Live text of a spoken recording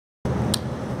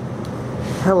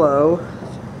Hello,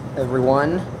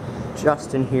 everyone.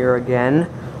 Justin here again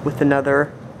with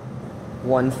another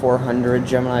 1-400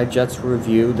 Gemini Jets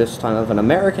review, this time of an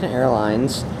American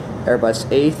Airlines Airbus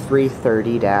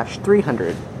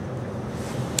A330-300.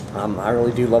 I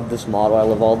really do love this model. I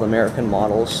love all the American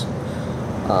models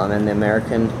and the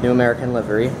new American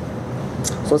livery.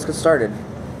 So let's get started.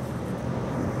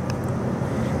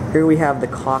 Here we have the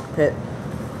cockpit.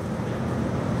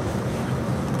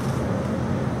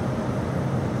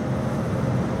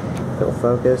 It'll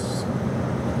focus.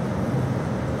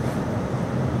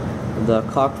 The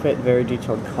cockpit, very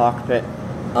detailed cockpit.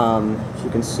 As you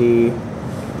can see,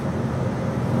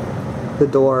 the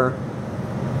door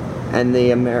and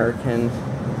the American,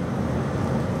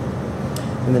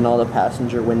 and then all the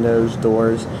passenger windows,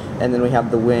 doors, and then we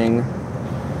have the wing.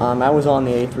 I was on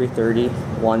the A330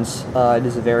 once. It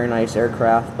is a very nice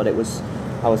aircraft, but I was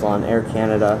on Air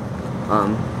Canada.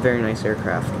 Very nice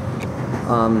aircraft.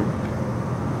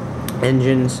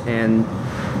 Engines and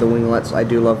the winglets, I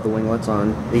do love the winglets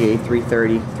on the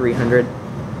A330-300.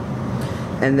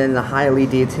 And then the highly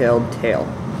detailed tail.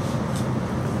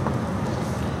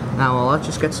 Now let's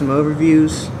just get some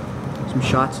overviews, some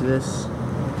shots of this.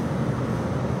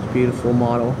 It's a beautiful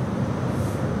model.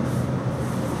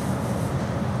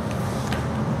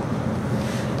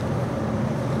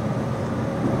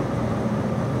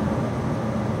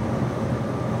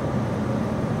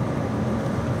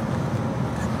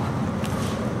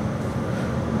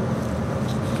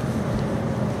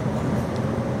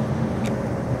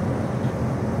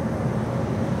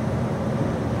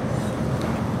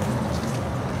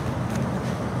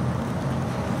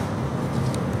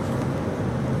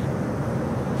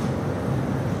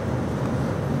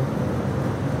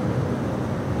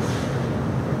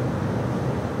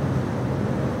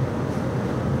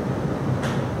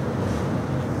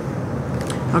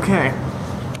 Okay,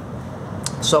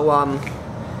 so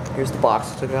here's the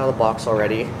box. I took it out of the box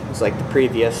already. It's like the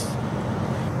previous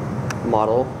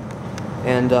model,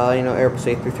 and you know, Airbus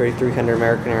A330-300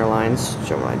 American Airlines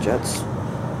Gemini Jets.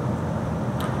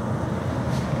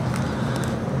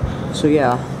 So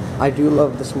yeah, I do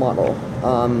love this model.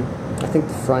 I think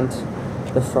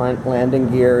the front landing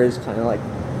gear is kind of like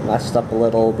messed up a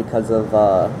little because of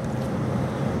the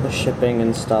shipping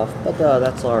and stuff, but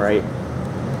that's all right.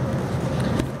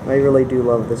 I really do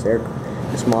love this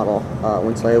model.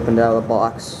 Once I opened it out of the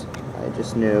box, I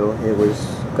just knew it was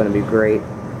going to be great.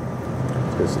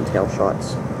 Let's get some tail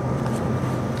shots.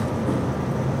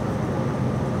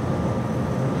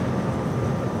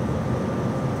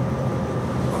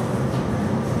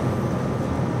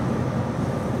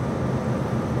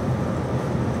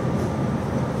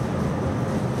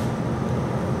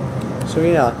 So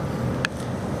yeah,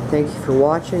 thank you for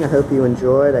watching. I hope you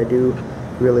enjoyed. I do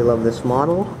really love this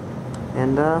model,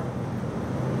 and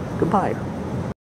goodbye.